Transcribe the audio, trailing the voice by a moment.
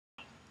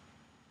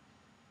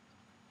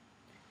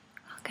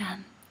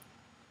Welcome.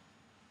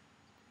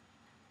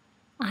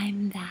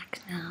 I'm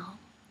back now.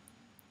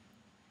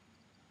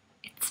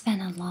 It's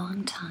been a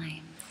long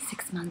time,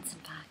 6 months in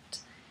fact,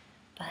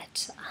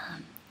 but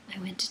I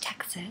went to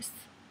Texas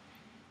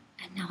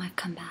and now I've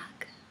come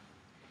back.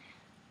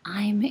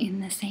 I'm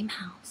in the same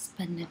house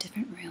but in a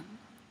different room.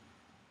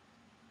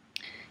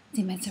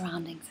 See, my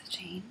surroundings have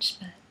changed,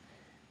 but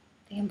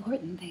the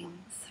important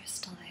things are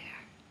still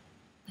there,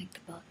 like the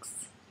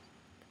books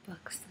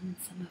and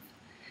some of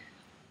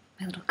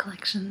my little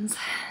collections,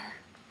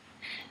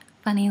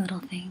 funny little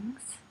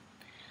things.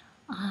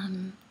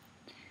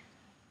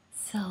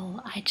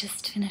 So I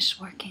just finished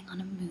working on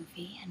a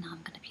movie and now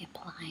I'm going to be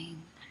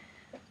applying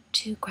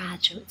to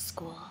graduate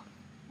school.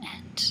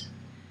 And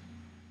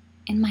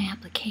in my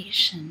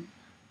application,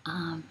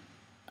 I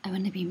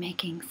want to be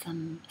making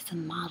some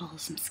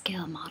models, some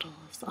scale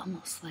models,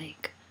 almost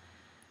like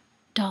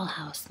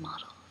dollhouse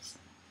models.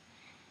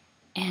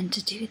 And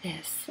to do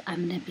this,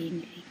 I'm going to be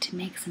needing to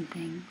make some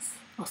things,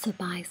 also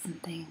buy some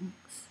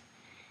things.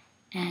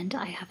 And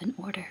I have an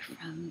order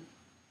from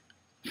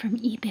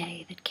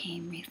eBay that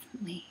came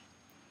recently,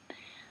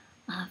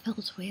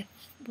 filled with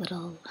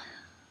little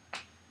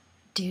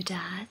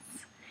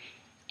doodads.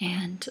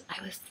 And I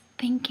was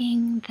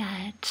thinking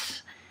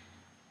that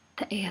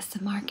the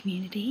ASMR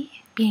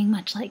community, being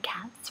much like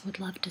cats, would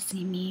love to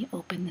see me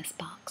open this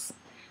box.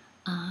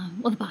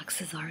 Well, the box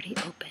is already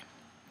open,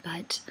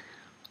 but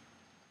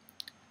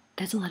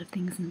there's a lot of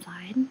things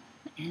inside,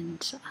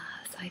 and so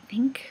I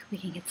think we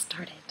can get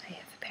started. I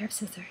have a pair of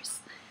scissors.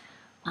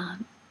 I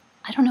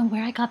don't know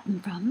where I got them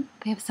from.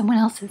 They have someone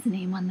else's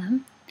name on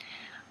them.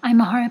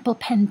 I'm a horrible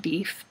pen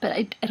thief,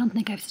 but I don't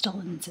think I've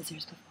stolen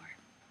scissors before.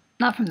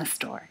 Not from the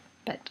store,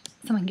 but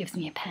someone gives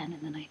me a pen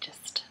and then I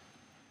just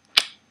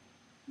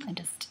end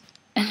up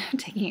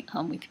taking it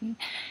home with me.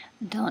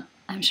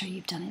 I'm sure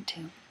you've done it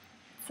too.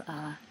 It's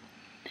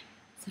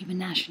sort of a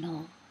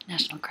national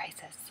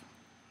crisis,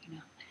 you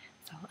know.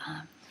 So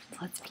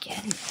let's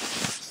begin.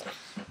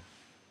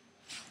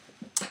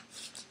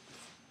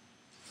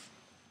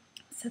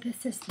 So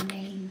this is the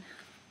main.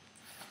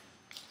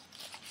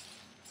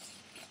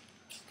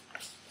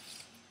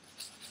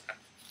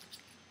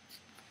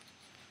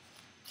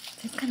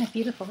 It's kind of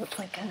beautiful. It's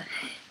like a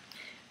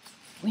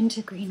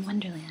wintergreen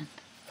wonderland.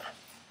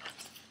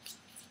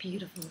 It's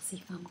beautiful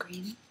seafoam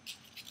green.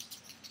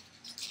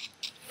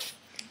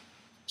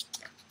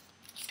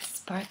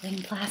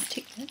 Sparkling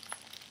plastic bits.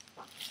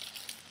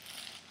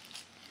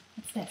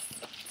 What's this?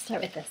 Let's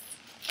start with this.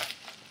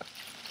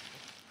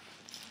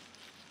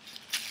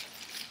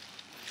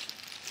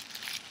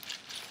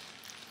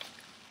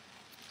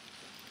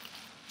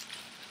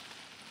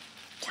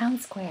 Town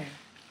Square.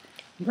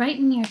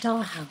 Brighten your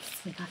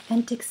dollhouse with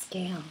authentic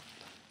scale,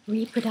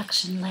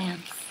 reproduction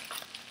lamps,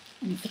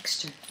 and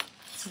fixtures.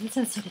 So this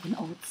is sort of an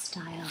old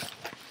style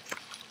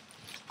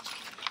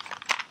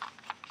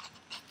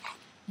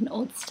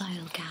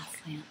gas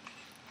lamp.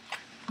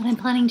 What I'm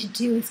planning to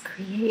do is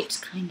create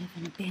kind of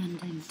an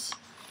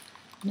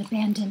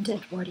abandoned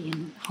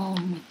Edwardian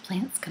home with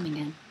plants coming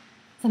in.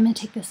 So I'm going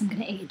to take this, I'm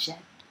going to age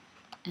it,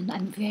 and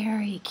I'm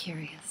very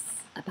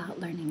curious about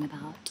learning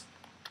about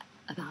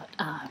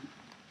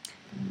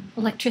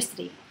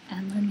electricity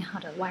and learning how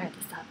to wire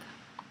this up.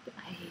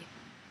 I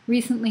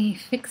recently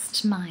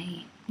fixed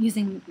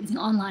using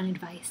online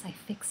advice, I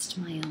fixed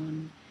my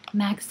own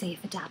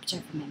MagSafe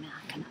adapter for my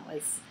Mac, and that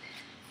was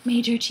a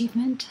major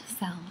achievement.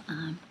 So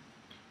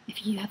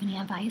if you have any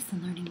advice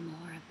on learning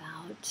more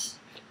about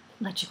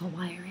electrical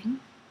wiring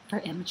for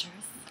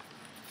amateurs,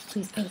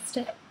 please post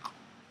it.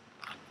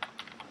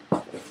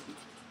 But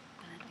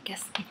I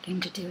guess the thing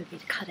to do would be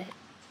to cut it.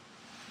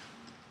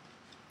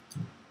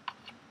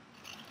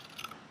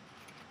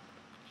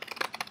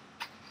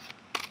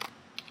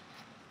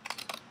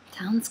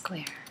 Town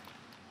Square.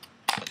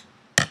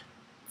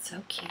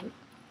 So cute.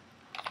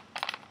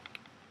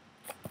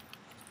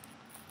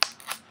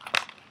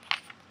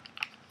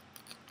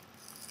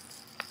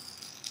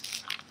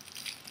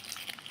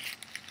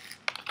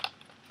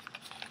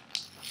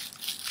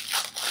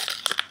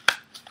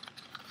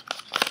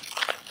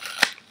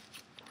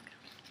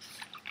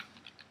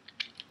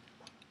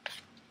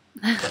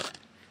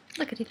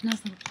 Look, it even has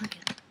a little plug-in.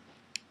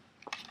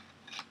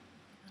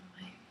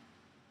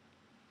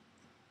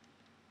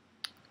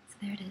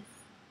 There it is,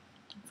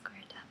 Town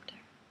Square adapter.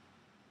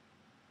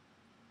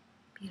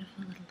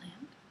 Beautiful little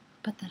lamp.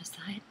 Put that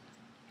aside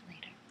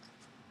later.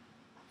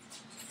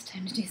 It's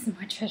time to do some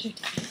more treasure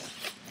digging.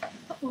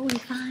 What will we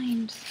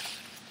find?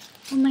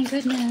 Oh my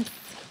goodness.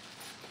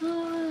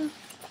 Oh.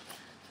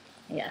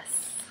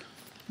 Yes.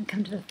 I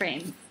come to the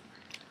frames.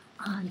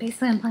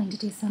 Basically, I'm planning to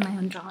do some of my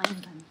own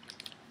drawings and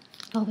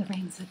fill the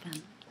frames with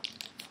them.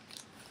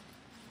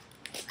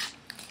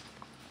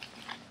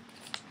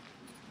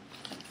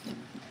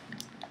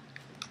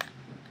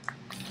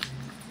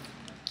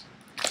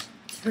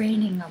 It's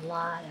raining a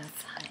lot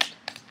outside.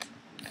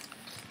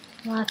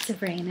 Lots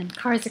of rain, and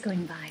cars are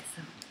going by,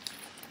 so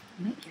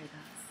you might hear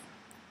those.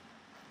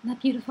 Isn't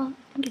that beautiful?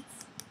 I think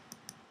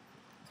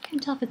I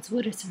can't tell if it's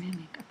wood or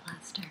ceramic or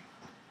plaster.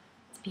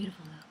 It's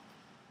beautiful though.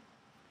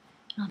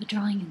 and all the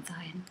drawing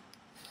inside.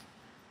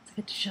 So I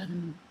get to show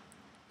them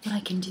what I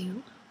can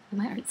do with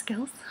my art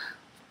skills.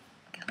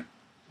 Go.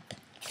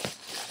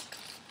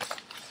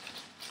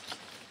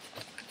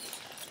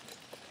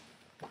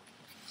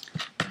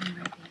 And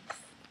where are these?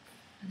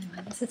 Other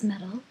one. This is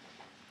metal.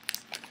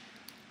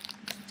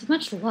 It's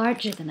much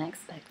larger than I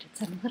expected,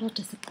 so I'm a little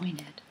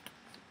disappointed.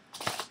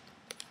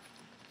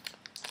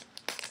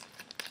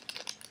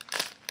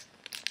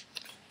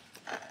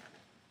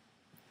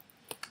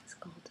 It's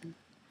golden.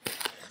 It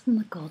doesn't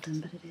look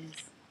golden, but it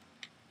is.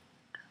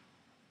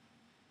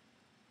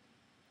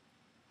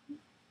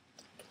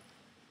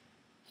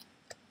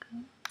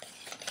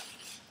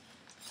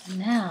 And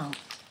now,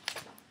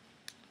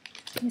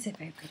 these are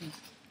very pretty.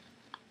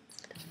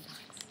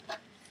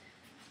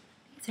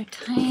 These are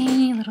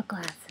tiny little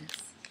glasses.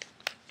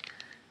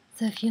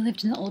 So if you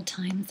lived in the old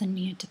times and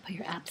you had to put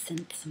your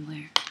absinthe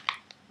somewhere.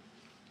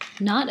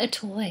 Not a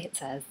toy, it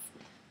says,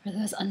 for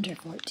those under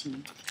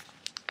 14.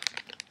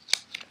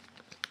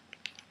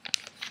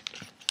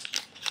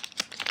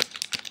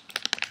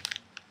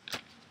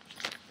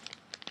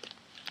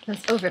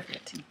 Those over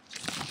 14.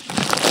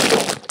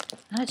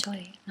 Not a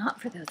toy,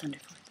 not for those under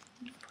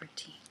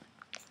 14.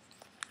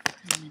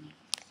 How many?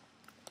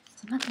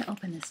 So I'm not going to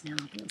open this now,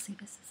 but you'll see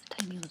this is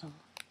a tiny little,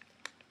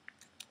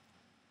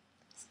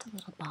 just a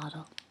little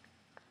bottle.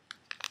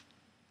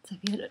 So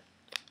if you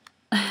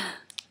had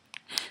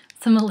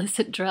some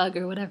illicit drug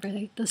or whatever,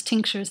 like those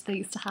tinctures they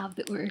used to have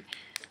that were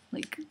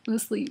like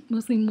mostly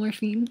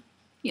morphine,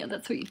 yeah,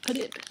 that's where you put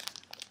it.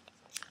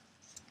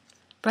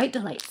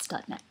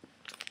 Brightdelights.net.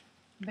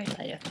 I'm very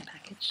delighted with my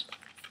package.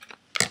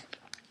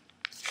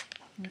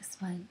 This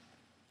one.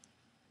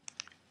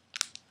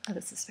 Oh,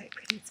 this is very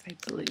pretty. It's very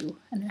blue,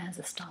 and it has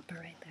a stopper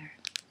right there.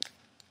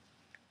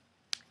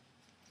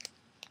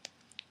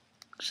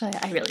 Actually,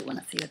 I really want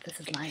to see what this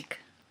is like.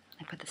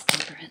 I put the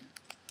stopper in.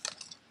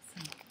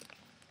 So.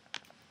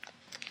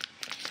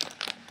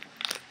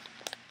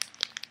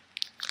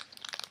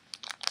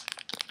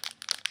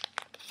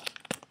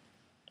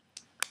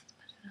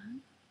 Put it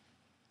on.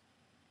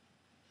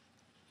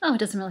 Oh, it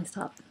doesn't really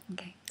stop.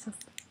 Okay, so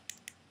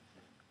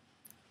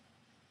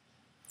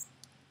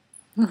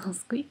a little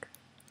squeak.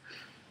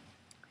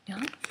 There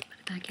we go. Put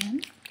it back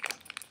in.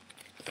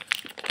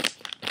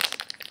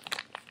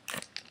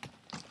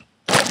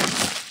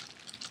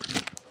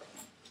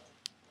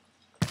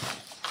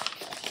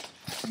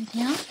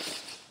 Anything else?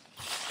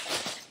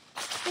 I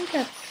think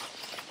that's...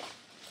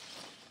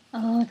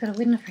 Oh, I've got a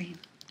wooden frame.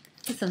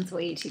 This one's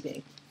way too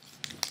big.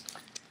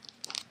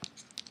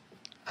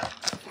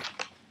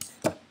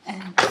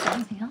 And is there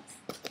anything else?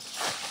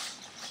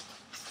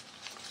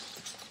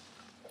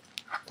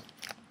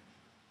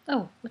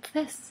 Oh, what's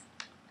this?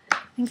 I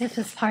think this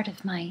is part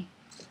of my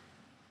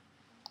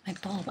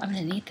bulb. I'm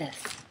going to need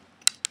this.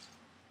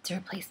 It's a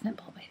replacement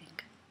bulb, I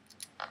think.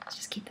 Let's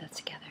just keep those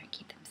together and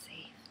keep them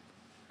safe.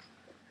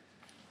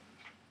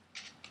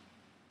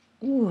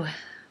 Ooh.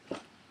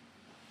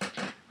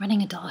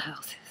 Running a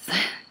dollhouse is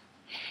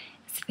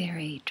it's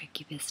very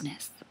tricky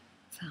business.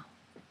 So.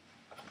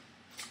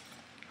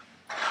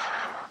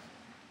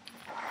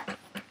 It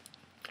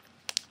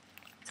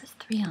says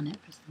 3 on it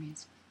for some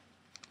reason.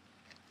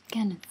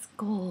 Again, it's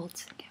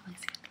gold. Can't really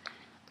see it.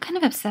 I'm kind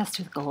of obsessed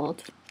with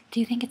gold. Do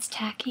you think it's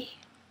tacky?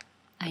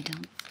 I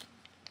don't.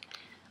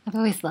 I've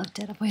always loved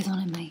it. I've always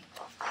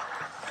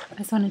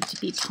wanted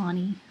to be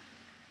tawny.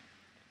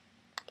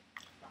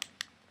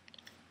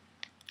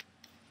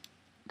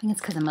 I think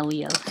it's because I'm a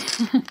Leo.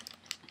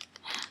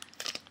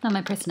 Not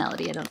my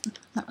personality. I'm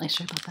not really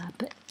sure about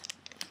that,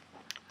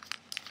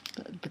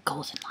 but the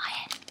golden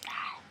lion.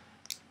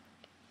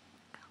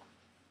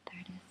 There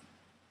it is.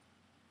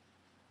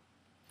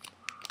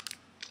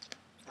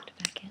 Put it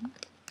back in.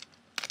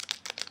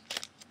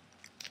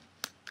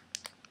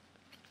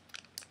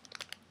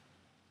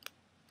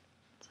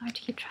 It's hard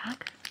to keep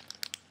track.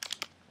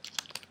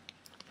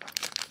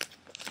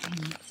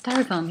 And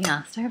styrofoam,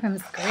 yeah, styrofoam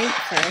is great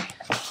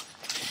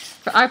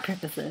for our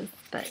purposes,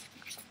 but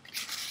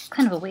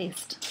kind of a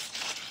waste.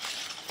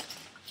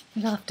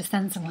 Maybe I'll have to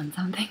send someone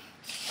something.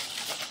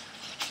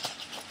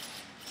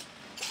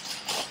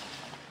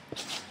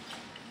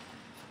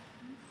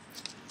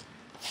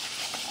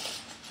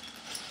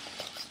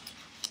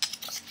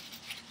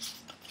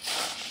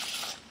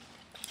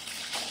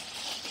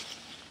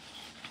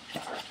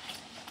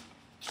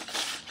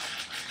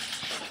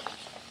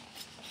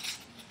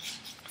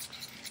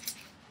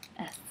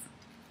 S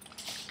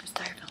for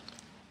styrofoam.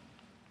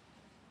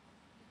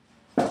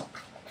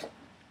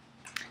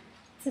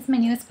 This is my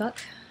newest book.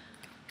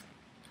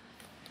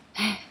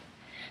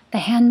 The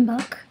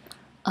Handbook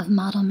of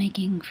Model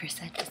Making for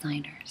Set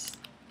Designers.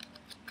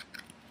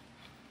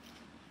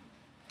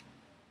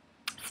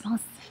 It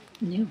smells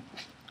new,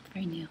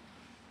 very new.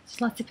 There's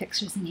lots of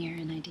pictures in here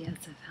and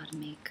ideas of how to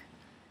make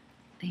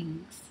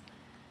things.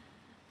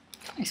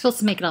 I'm supposed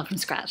to make it all from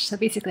scratch, so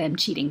basically I'm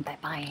cheating by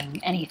buying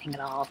anything at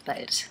all,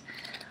 but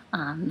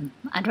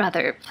I'd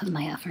rather put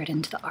my effort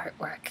into the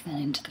artwork than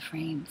into the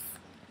frames.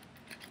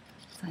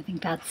 So I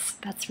think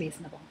that's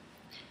reasonable.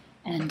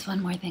 And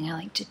one more thing I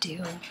like to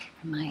do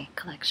for my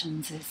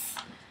collections is,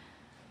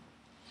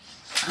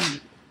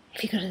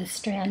 if you go to the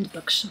Strand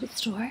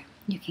bookstore,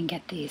 you can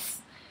get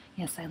these.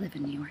 Yes, I live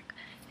in New York.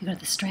 If you go to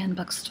the Strand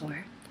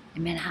bookstore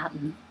in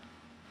Manhattan,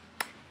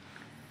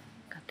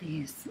 got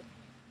these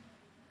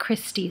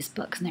Christie's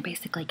books, and they're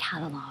basically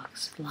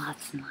catalogs with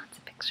lots and lots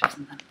of pictures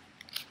in them.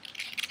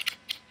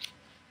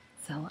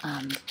 So,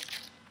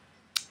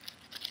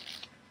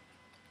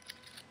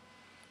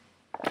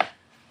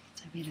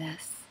 so read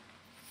this.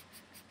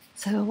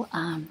 So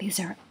these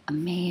are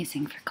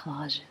amazing for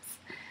collages.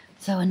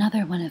 So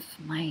another one of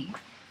my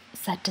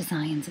set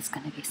designs is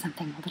going to be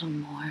something a little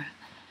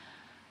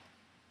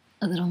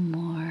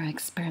more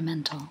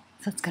experimental.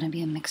 So it's going to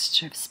be a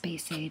mixture of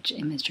space age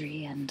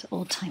imagery and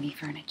old-timey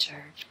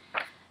furniture.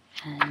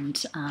 And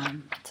so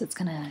it's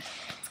gonna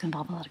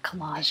involve a lot of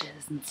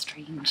collages and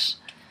strange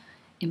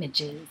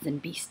images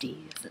and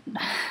beasties and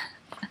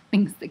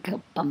things that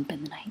go bump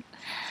in the night.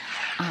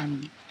 I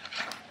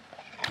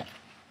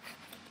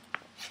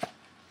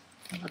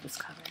love this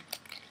cover.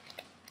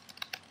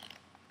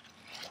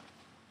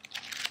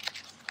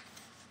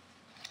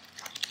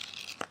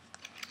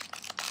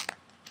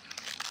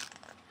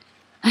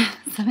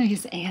 Some of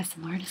these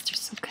ASMR artists are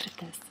so good at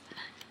this.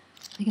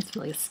 I think it's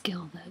really a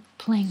skill, that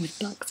playing with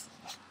books.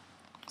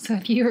 So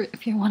if you're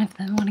one of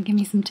them, want to give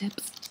me some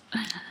tips?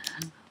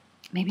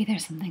 Maybe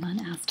there's something on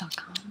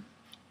ask.com.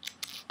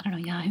 I don't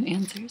know, Yahoo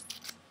Answers.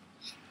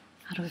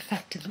 How to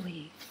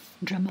effectively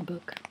drum a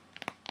book.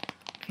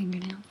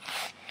 Fingernail.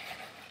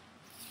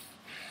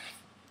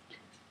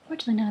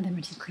 Fortunately, none of them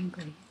are too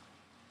crinkly.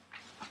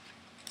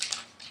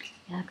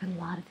 Yeah, I've got a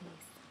lot of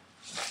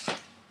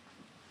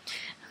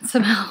these.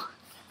 Somehow,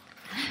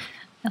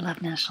 I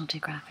love National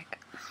Geographic,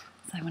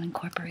 so I want to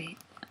incorporate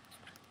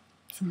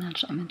some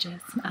natural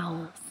images, some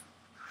owls.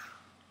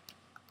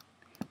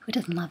 Who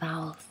doesn't love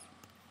owls?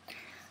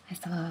 I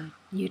saw a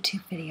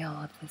YouTube video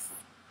of this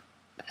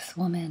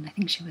woman, I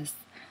think she was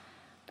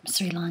from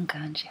Sri Lanka,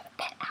 and she had a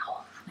pet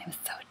owl. And I was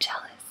so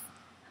jealous.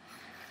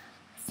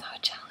 So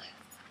jealous.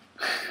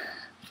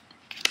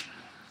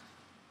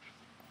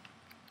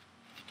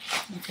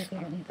 Looks like they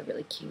only have the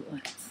really cute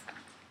ones.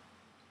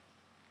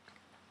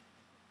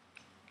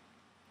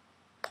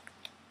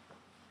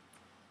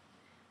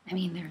 I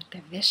mean,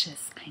 they're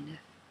vicious, kind of.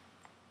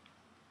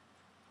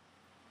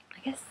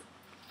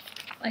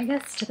 I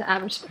guess to the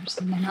average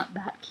person, they're not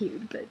that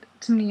cute, but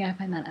to me, I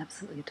find that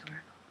absolutely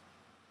adorable.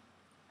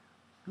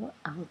 Little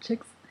owl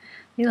chicks.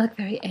 They look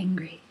very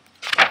angry.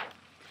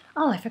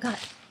 Oh, I forgot.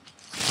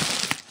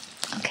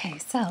 Okay,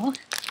 so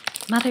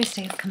Mother's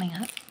Day is coming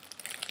up,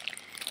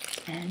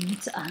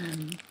 and so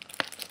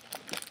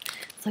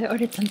I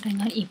ordered something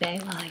on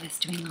eBay while I was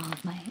doing all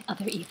of my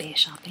other eBay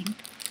shopping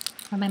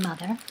for my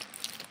mother.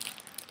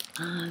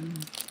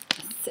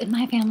 In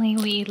my family,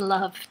 we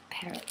love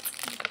parrots.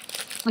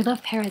 We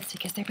love parrots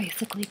because they're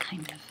basically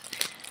kind of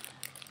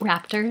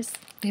raptors.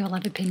 They have a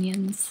lot of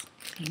opinions.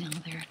 You know,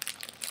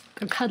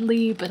 they're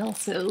cuddly, but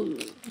also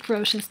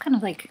ferocious, kind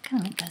of like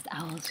those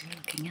owls you're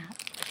looking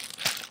at.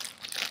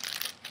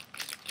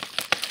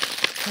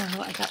 So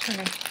I got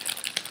her.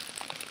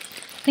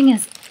 Thing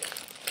is,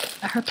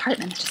 her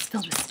apartment is just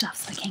filled with stuff,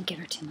 so I can't get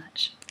her too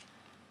much.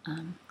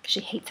 Because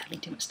she hates having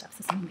too much stuff.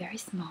 So something very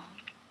small.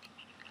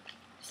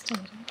 Just a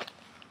little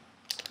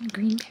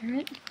green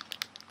parrot.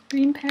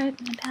 Green parrot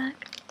in the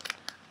back.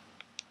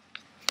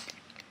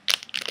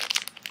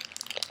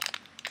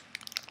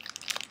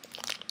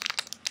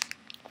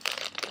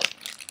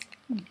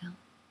 There we go.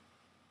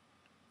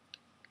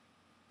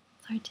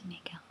 It's hard to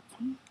make out.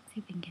 See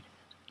if we can get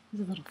it.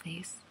 There's a little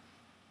face.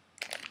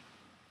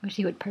 Wish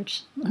he would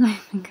perch on my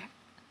finger.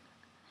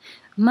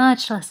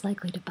 Much less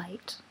likely to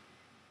bite.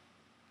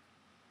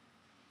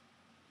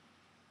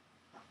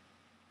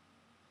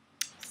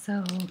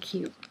 So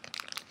cute.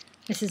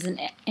 This is an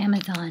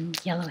Amazon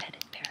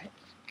yellow-headed parrot.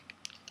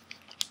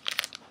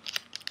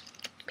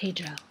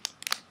 Pedro.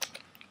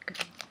 Good.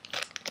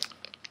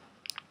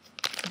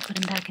 I'll put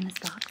him back in his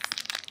box.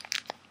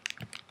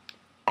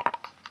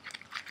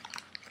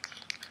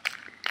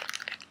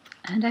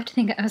 And I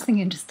was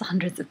thinking just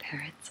hundreds of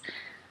parrots.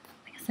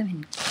 I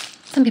mean,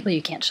 some people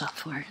you can't shop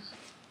for.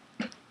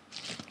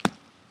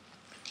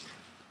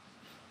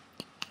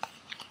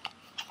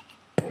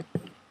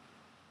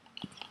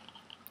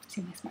 See,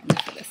 am I smart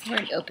enough for this? I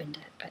already opened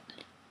it, but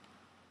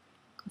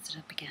close it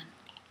up again.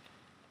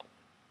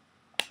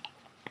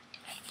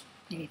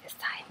 Maybe this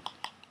side.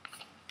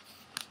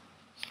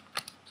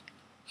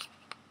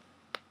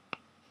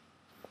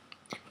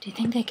 Do you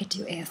think they could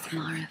do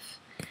ASMR if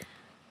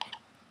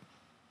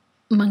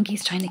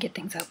monkeys trying to get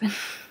things open?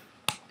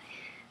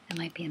 That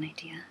might be an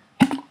idea.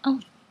 Oh,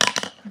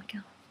 there we go.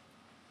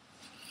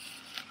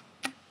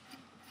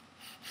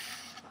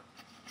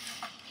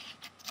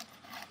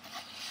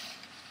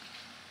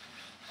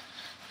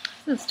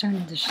 This turned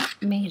into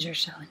major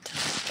show and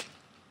tell.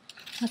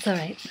 That's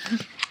alright.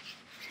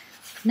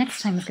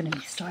 Next time is going to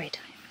be story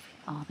time.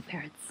 All the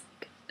parrots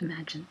could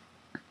imagine.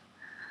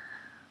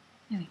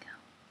 There we go.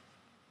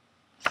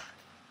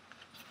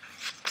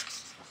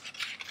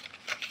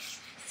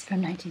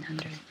 from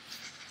 1900.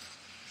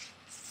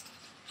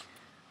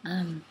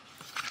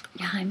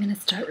 Yeah, I'm gonna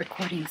start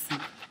recording some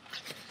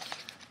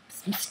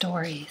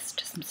stories,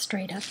 just some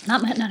straight up,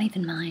 not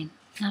even mine,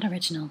 not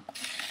original,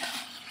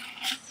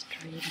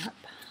 straight up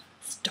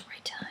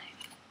story time.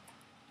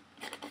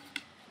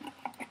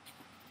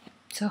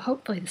 So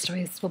hopefully the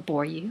stories will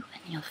bore you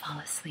and you'll fall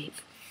asleep.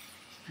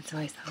 That's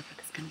always the hope with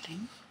this kind of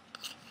thing.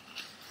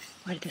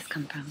 Where did this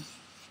come from?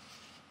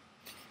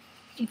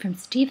 It came from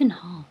Stephen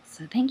Hall,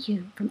 so thank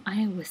you, from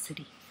Iowa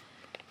City.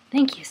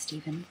 Thank you,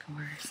 Stephen,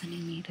 for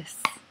sending me this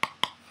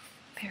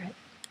parrot.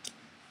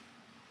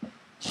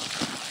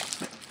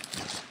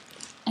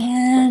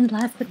 And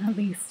last but not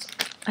least,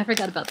 I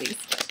forgot about these.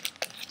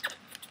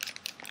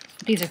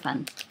 These are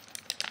fun.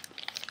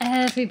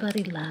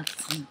 Everybody loves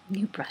some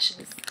new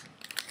brushes.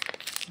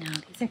 Now,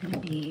 these are going to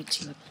be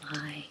to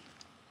apply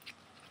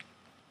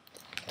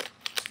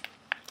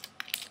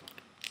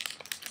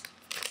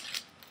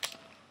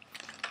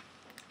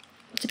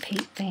to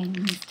paint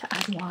things, to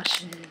add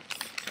washes,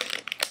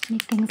 to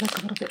make things look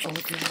a little bit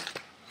older.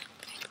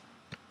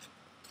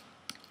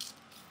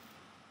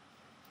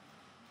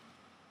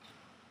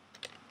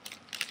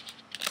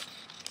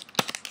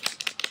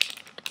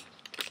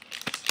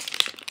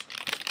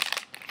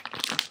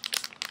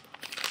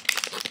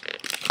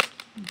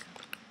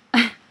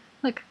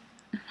 Look.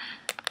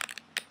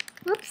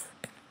 Whoops.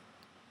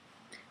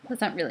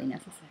 Those aren't really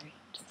necessary.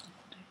 Just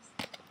holders.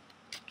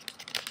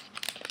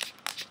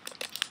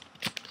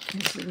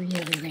 It's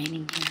really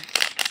raining here.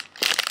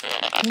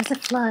 There's a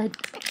flood.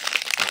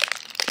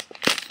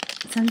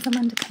 Send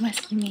someone to come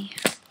rescue me.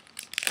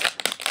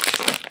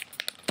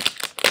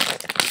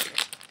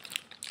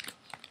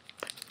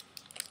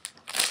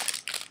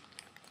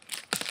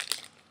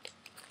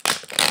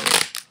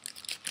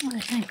 Oh, I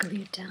can't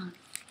glue it down.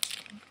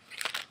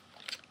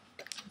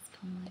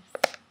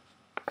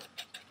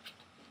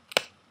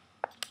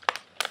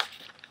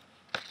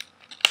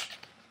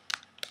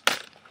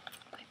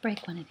 If I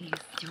break one of these,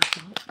 it's your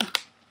fault. I'm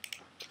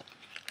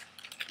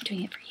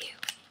doing it for you.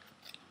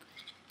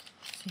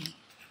 Let's see.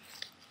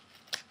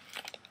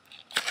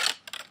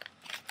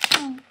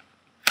 Oh.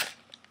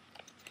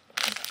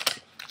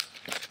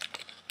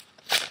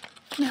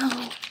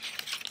 No.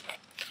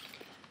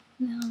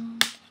 No.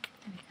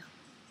 There we go.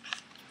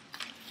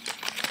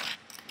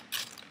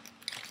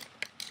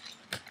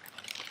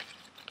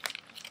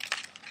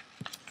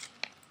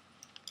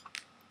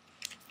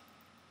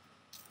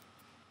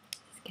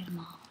 Let's get them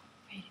all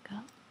ready to go.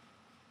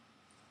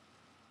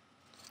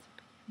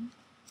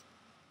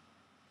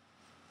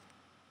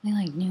 They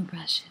like new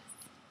brushes.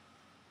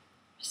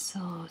 They're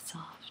so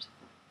soft.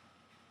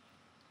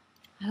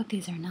 I hope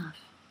these are enough.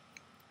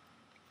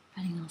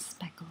 Adding little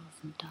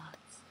speckles and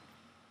dots.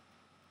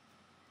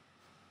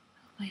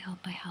 I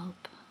hope. I wonder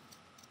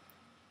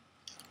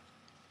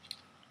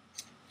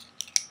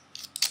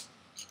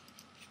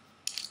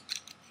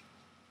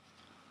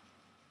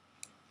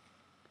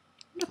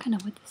what kind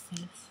of wood this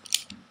is.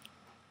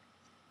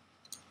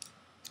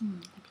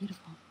 They're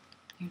beautiful.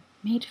 They're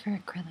made for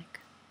acrylic.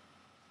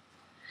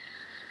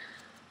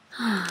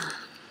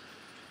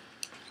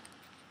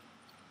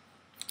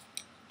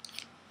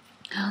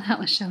 Oh, that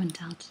was show and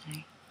tell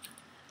today.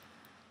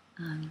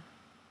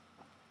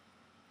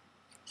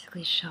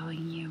 Basically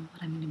showing you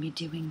what I'm going to be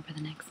doing for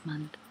the next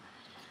month.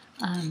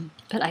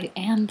 But I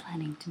am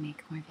planning to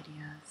make more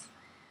videos.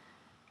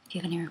 If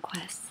you have any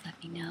requests,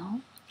 let me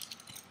know.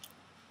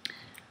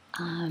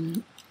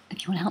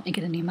 If you want to help me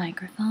get a new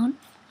microphone,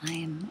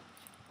 I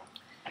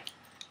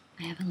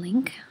have a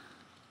link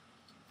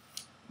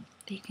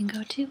that you can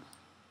go to.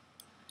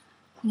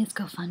 I think it's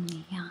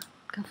GoFundMe, yeah,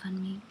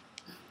 GoFundMe.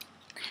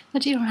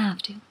 But you don't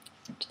have to,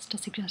 just a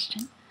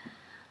suggestion.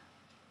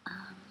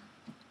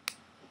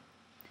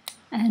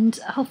 And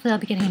hopefully I'll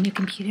be getting a new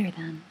computer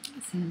then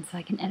soon so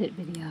I can edit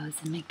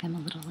videos and make them a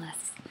little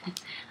less.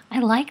 I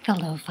like the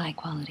lo-fi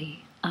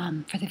quality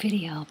for the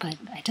video, but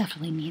I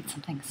definitely need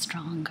something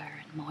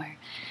stronger and more,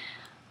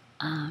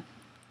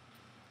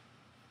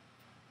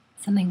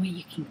 something where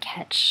you can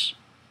catch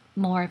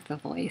more of the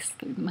voice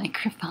through the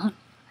microphone.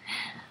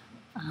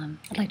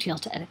 I'd like to be able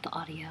to edit the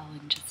audio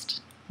and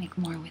just make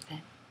more with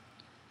it.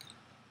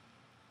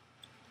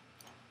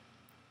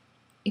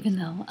 Even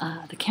though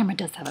the camera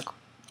does have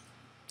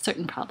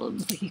certain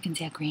problems, like you can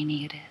see how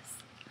grainy it is.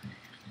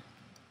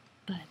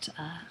 But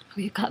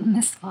we've gotten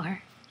this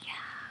far. Yeah.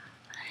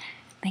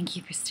 Thank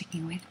you for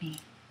sticking with me.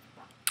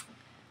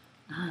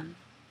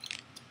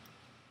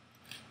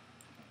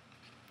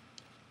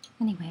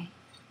 Anyway,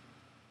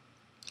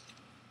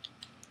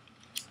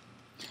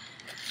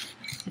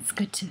 it's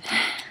good to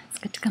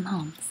come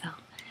home. So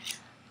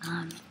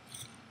I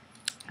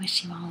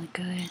wish you all a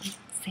good,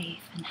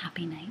 safe, and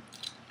happy night.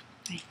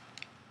 Right.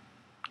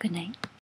 Good night.